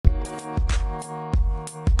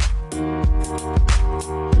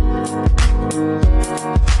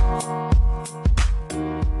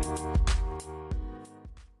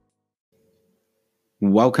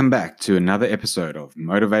Welcome back to another episode of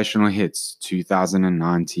Motivational Hits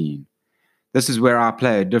 2019. This is where I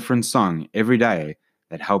play a different song every day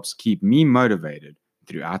that helps keep me motivated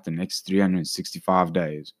throughout the next 365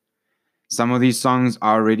 days. Some of these songs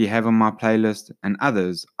I already have on my playlist, and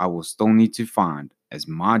others I will still need to find as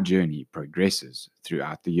my journey progresses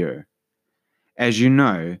throughout the year. As you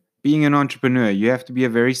know, being an entrepreneur, you have to be a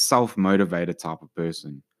very self-motivated type of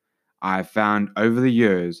person. I've found over the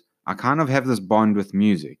years, I kind of have this bond with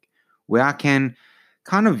music where I can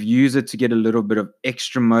kind of use it to get a little bit of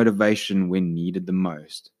extra motivation when needed the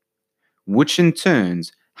most, which in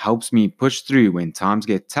turns helps me push through when times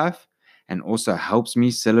get tough and also helps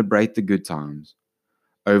me celebrate the good times.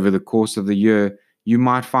 Over the course of the year, you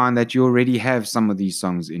might find that you already have some of these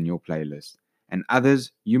songs in your playlist, and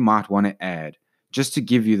others you might want to add just to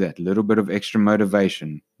give you that little bit of extra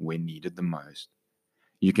motivation when needed the most.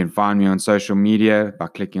 You can find me on social media by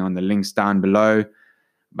clicking on the links down below,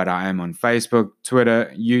 but I am on Facebook,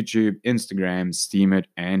 Twitter, YouTube, Instagram, Steemit,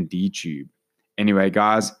 and DTube. Anyway,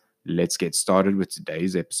 guys, let's get started with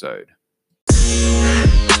today's episode.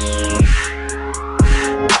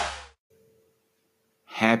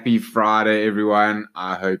 Happy Friday, everyone.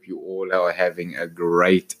 I hope you all are having a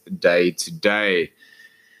great day today.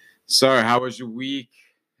 So, how was your week?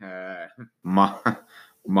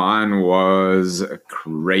 Mine was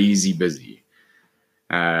crazy busy.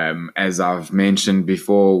 As I've mentioned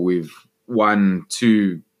before, we've won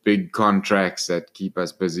 2 big contracts that keep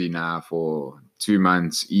us busy now for 2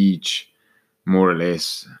 months each, more or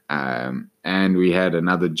less. And we had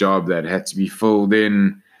another job that had to be filled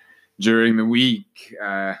in during the week.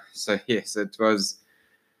 So yes, it was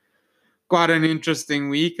quite an interesting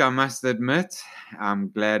week, I must admit.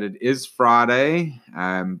 I'm glad it is Friday,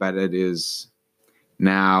 but it is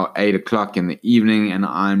now 8 o'clock in the evening and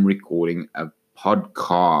I'm recording a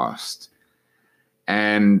podcast.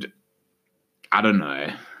 And I don't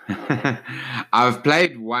know. I've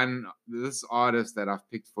played this artist that I've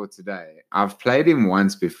picked for today. I've played him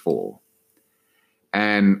once before.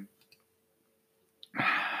 And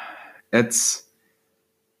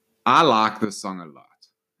I like this song a lot.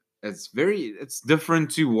 It's different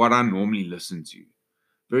to what I normally listen to.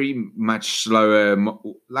 Very much slower,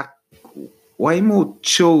 like way more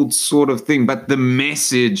chilled sort of thing. But the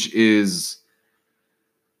message is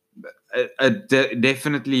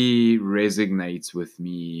definitely resonates with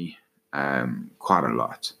me quite a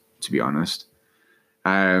lot, to be honest.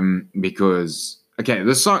 Because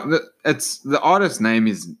the song, the artist's name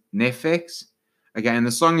is Nefex. Okay, and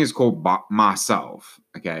the song is called Myself.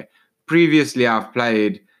 Okay, previously I've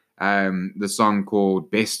played the song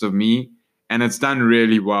called Best of Me, and it's done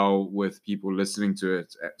really well with people listening to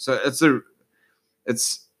it. So it's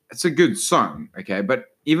a good song. Okay, but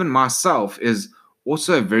even Myself is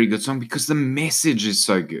also a very good song because the message is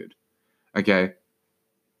so good. Okay,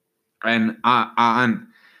 and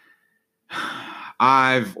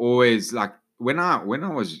I've always like when I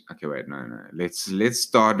was okay. Wait, no. Let's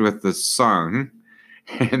start with the song,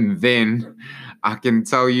 and then I can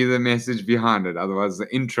tell you the message behind it. Otherwise, the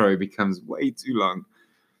intro becomes way too long.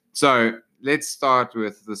 So let's start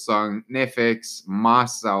with the song Nefex,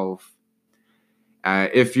 Myself.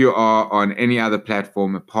 If you are on any other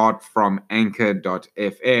platform apart from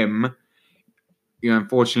Anchor.fm, you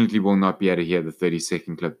unfortunately will not be able to hear the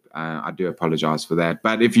 30-second clip. I do apologize for that.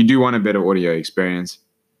 But if you do want a better audio experience,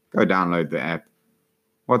 go download the app.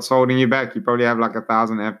 What's holding you back? You probably have like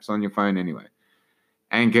 1,000 apps on your phone anyway.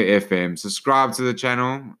 Anchor FM. Subscribe to the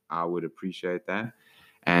channel. I would appreciate that.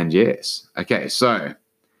 And yes. Okay, so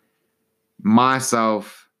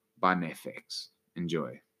Myself by Nefex.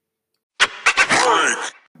 Enjoy.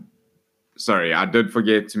 Sorry, I did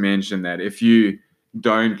forget to mention that if you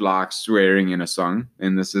don't like swearing in a song,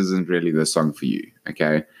 then this isn't really the song for you,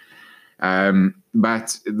 okay?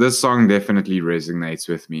 But this song definitely resonates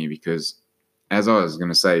with me because, as I was going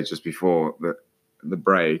to say just before the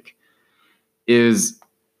break, is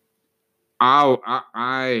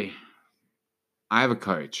I have a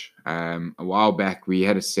coach. A while back, we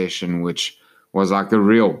had a session which was like a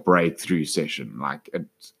real breakthrough session. Like it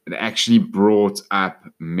actually brought up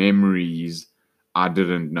memories I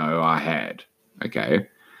didn't know I had. Okay.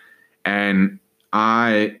 And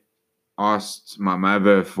I asked my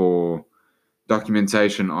mother for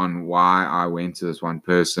documentation on why I went to this one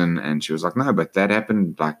person. And she was like, no, but that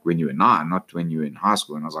happened like when you were 9, not when you were in high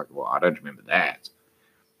school. And I was like, well, I don't remember that.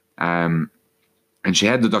 And she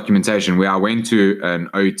had the documentation where I went to an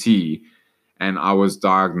OT and I was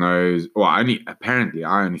diagnosed. Well, I only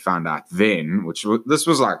found out then, this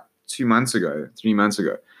was like 3 months ago.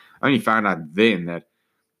 I only found out then that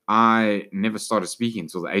I never started speaking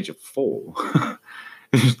until the age of 4.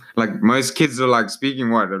 Like most kids are like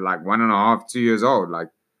speaking what, like 1.5, 2 years old. Like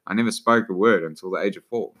I never spoke a word until the age of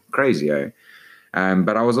 4. Crazy, eh?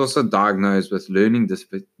 But I was also diagnosed with learning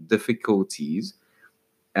difficulties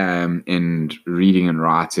in reading and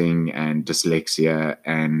writing and dyslexia.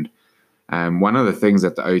 And one of the things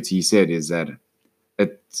that the OT said is that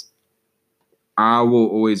I will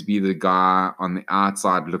always be the guy on the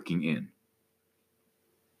outside looking in.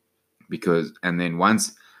 And then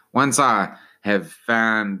once I have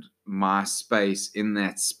found my space in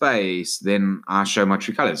that space, then I show my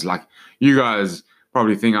true colors. Like you guys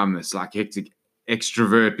probably think I'm this like hectic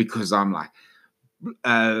extrovert because I'm like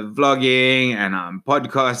vlogging and I'm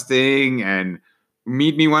podcasting, and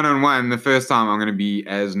meet me one-on-one the first time I'm going to be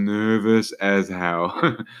as nervous as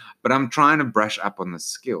hell. But I'm trying to brush up on the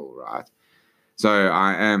skill, right? So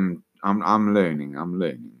I'm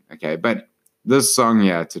learning. Okay. But this song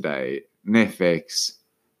here today, Nefex,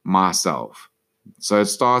 Myself. So it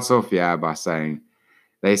starts off here by saying,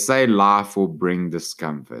 they say life will bring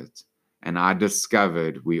discomfort, and I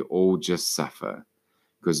discovered we all just suffer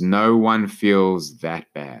because no one feels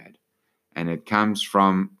that bad, and it comes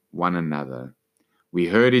from one another. We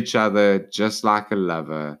hurt each other just like a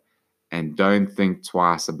lover, and don't think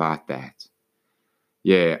twice about that.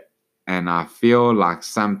 Yeah, and I feel like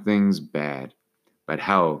something's bad, but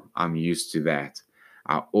hell, I'm used to that.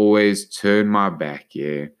 I always turn my back,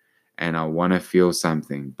 yeah, and I want to feel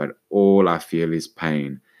something, but all I feel is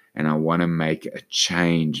pain, and I want to make a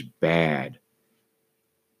change bad.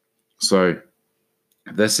 So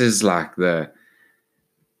this is like the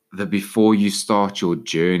before you start your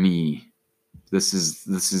journey. This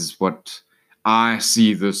is what I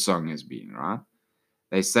see this song as being, right?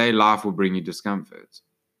 They say life will bring you discomfort.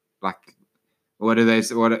 Like, what do they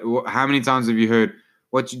say? How many times have you heard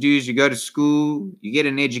what you do is you go to school, you get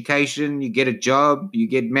an education, you get a job, you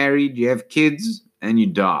get married, you have kids, and you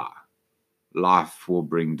die? Life will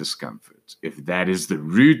bring discomfort. If that is the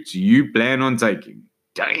route you plan on taking.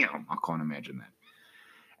 Damn, I can't imagine that.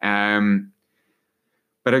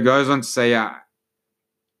 But it goes on to say,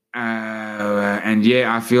 and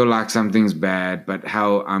yeah, I feel like something's bad, but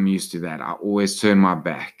hell, I'm used to that. I always turn my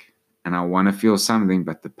back, and I want to feel something,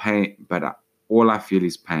 but the pain, all I feel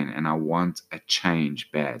is pain, and I want a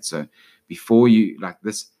change bad. So before you, like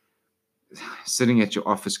this, sitting at your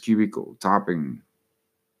office cubicle, typing,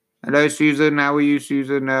 "Hello, Susan. How are you,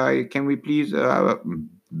 Susan? Can we please?" I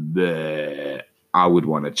would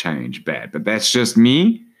want to change bad, but that's just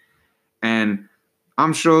me, and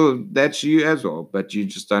I'm sure that's you as well, but you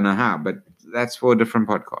just don't know how. But that's for a different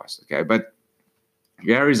podcast, okay? But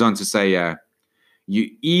Gary's on to say, you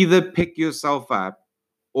either pick yourself up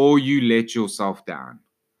or you let yourself down.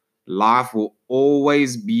 Life will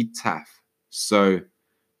always be tough. So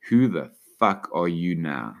who the fuck are you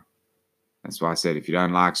now? That's why I said, if you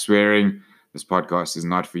don't like swearing, this podcast is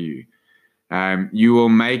not for you. You will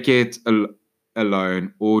make it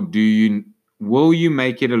alone, or will you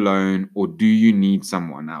make it alone, or do you need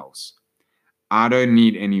someone else? I don't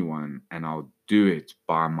need anyone, and I'll do it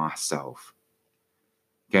by myself.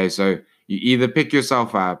 Okay, so you either pick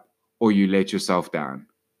yourself up or you let yourself down.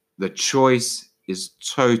 The choice is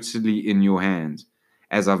totally in your hands.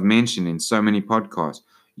 As I've mentioned in so many podcasts,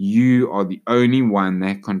 you are the only one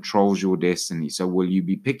that controls your destiny. So will you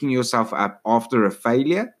be picking yourself up after a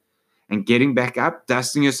failure and getting back up,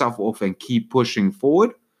 dusting yourself off and keep pushing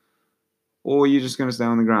forward? Or are you just going to stay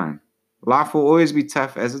on the ground? Life will always be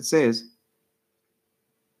tough, as it says.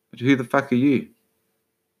 But who the fuck are you?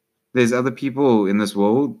 There's other people in this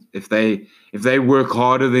world. If they work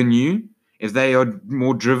harder than you, if they are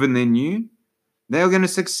more driven than you, they are going to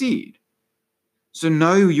succeed. So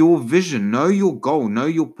know your vision, know your goal, know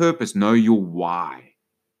your purpose, know your why.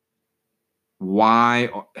 Why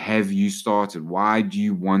have you started? Why do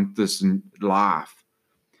you want this in life?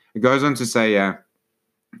 It goes on to say,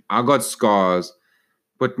 I got scars,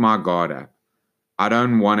 put my guard up. I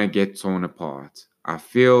don't want to get torn apart. I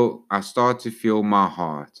start to feel my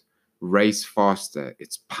heart race faster.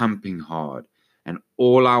 It's pumping hard. And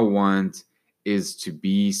all I want is to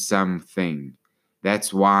be something.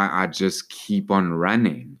 That's why I just keep on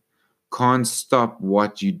running. Can't stop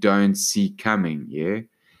what you don't see coming, yeah?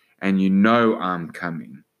 And you know I'm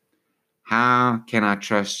coming. How can I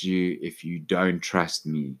trust you if you don't trust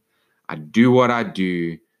me? I do what I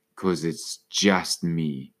do because it's just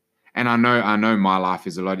me. And I know my life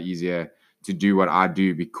is a lot easier to do what I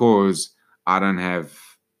do because I don't have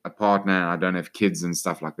a partner and I don't have kids and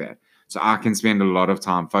stuff like that. So I can spend a lot of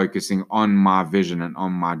time focusing on my vision and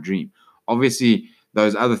on my dream. Obviously,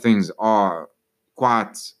 those other things are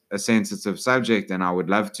quite a sensitive subject and I would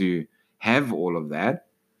love to have all of that.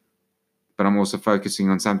 but I'm also focusing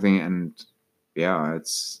on something. And yeah,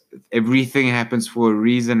 it's everything happens for a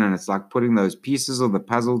reason, and it's like putting those pieces of the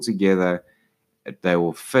puzzle together. They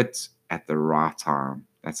will fit at the right time.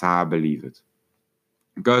 That's how I believe it.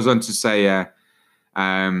 It goes on to say,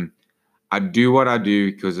 I do what I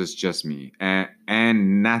do because it's just me,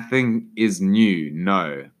 and nothing is new.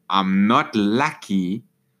 No, I'm not lucky.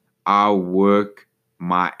 I'll work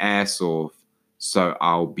my ass off, so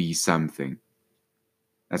I'll be something.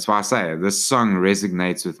 That's why I say this song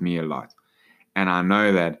resonates with me a lot. And I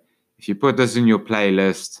know that if you put this in your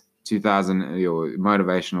playlist, your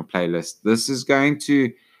motivational playlist, this is going to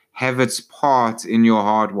have its part in your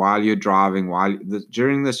heart while you're driving,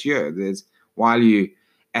 during this year. While you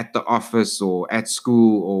at the office or at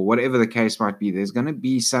school or whatever the case might be, there's going to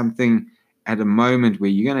be something at a moment where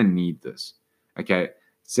you're going to need this. Okay, it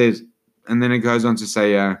says, and then it goes on to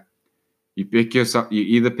say, you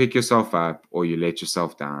either pick yourself up or you let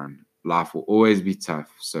yourself down. Life will always be tough,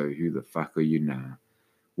 so who the fuck are you now?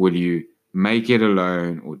 Will you make it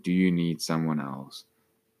alone or do you need someone else?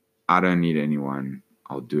 I don't need anyone.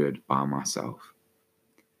 I'll do it by myself.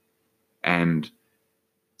 And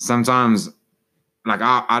sometimes, like,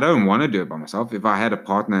 I don't want to do it by myself. If I had a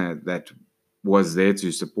partner that was there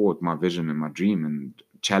to support my vision and my dream and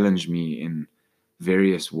challenge me in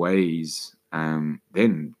various ways,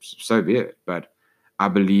 then so be it. But I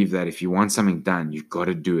believe that if you want something done, you've got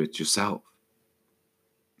to do it yourself.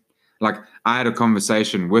 Like, I had a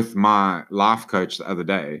conversation with my life coach the other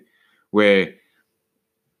day where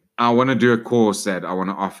I want to do a course that I want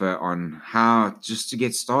to offer on how just to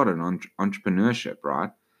get started on entrepreneurship, right?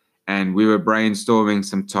 And we were brainstorming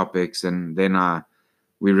some topics, and then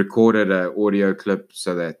we recorded an audio clip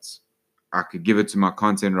so that I could give it to my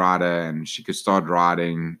content writer and she could start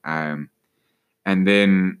writing. And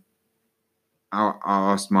then I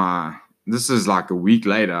asked this is like a week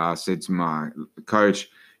later, I said to my coach, do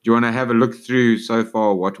you want to have a look through so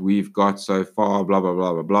far what we've got so far, blah, blah,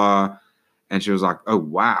 blah, blah, blah. And she was like, oh,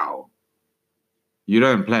 wow, you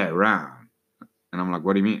don't play around. And I'm like,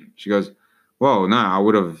 what do you mean? She goes, well,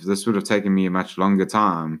 no, this would have taken me a much longer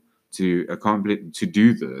time to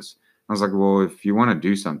do this. I was like, well, if you want to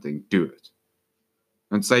do something, do it.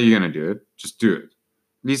 Don't say you're going to do it, just do it.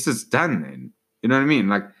 At least it's done then. You know what I mean?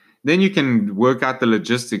 Like, then you can work out the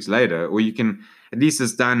logistics later, or you can, at least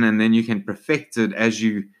it's done, and then you can perfect it as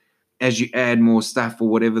you add more stuff or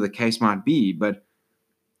whatever the case might be. But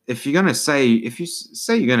if you say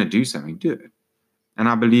you're going to do something, do it. And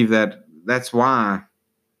I believe that's why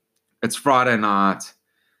it's Friday night.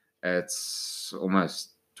 It's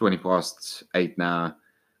almost 8:20 now.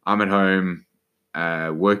 I'm at home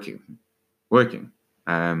working.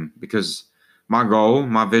 Because my goal,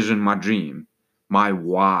 my vision, my dream, my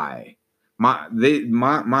why, my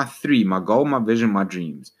goal, my vision, my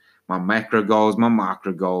dreams, my macro goals, my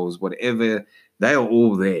micro goals, whatever, they are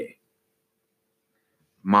all there.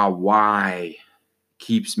 My why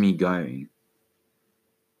keeps me going,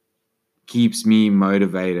 keeps me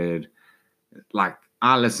motivated. Like,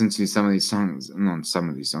 I listen to some of these songs, not some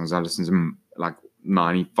of these songs, I listen to like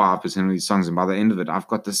 95% of these songs, and by the end of it, I've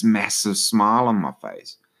got this massive smile on my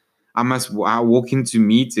face. I walk into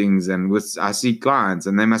meetings and I see clients,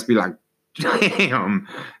 and they must be like, damn,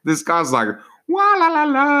 this guy's like, wah la la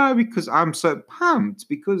la, because I'm so pumped.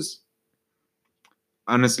 Because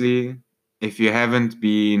honestly, if you haven't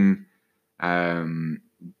been adding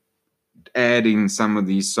some of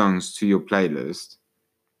these songs to your playlist,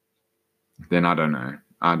 then I don't know.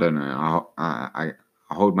 I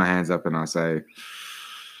hold my hands up and I say,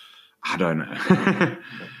 I don't know.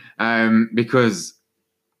 Because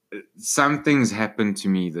some things happened to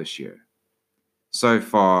me this year. So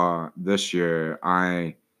far this year,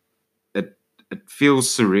 it feels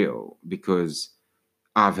surreal because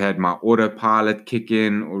I've had my autopilot kick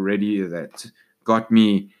in already that got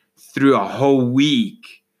me through a whole week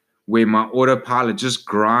where my autopilot just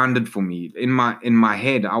grinded for me. In my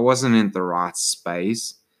head, I wasn't in the right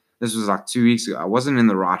space. This was like 2 weeks ago. I wasn't in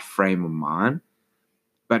the right frame of mind,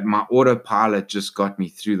 but my autopilot just got me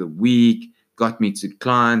through the week, got me to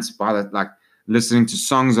clients, listening to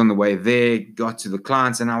songs on the way there, got to the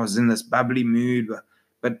clients, and I was in this bubbly mood.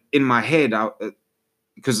 But in my head,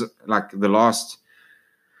 because like the last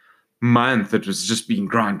month, it was just being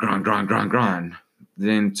grind.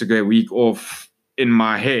 Then took a week off in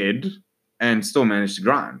my head and still managed to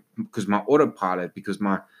grind because my autopilot, because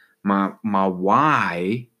my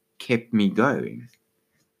why kept me going.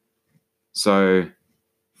 So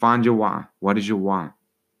find your why. What is your why?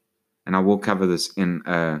 And I will cover this in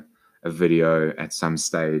a video at some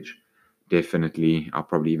stage. Definitely. I'll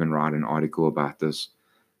probably even write an article about this,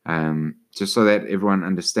 just so that everyone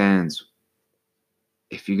understands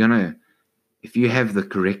if you have the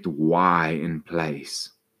correct why in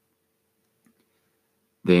place,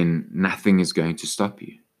 then nothing is going to stop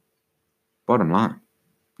you. Bottom line,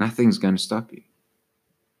 nothing's going to stop you.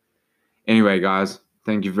 Anyway, guys,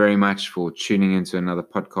 thank you very much for tuning into another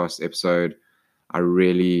podcast episode. I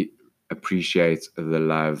really appreciate the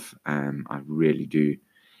love. I really do.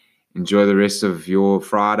 Enjoy the rest of your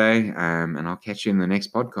Friday, and I'll catch you in the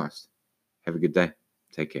next podcast. Have a good day.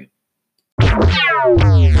 Take care.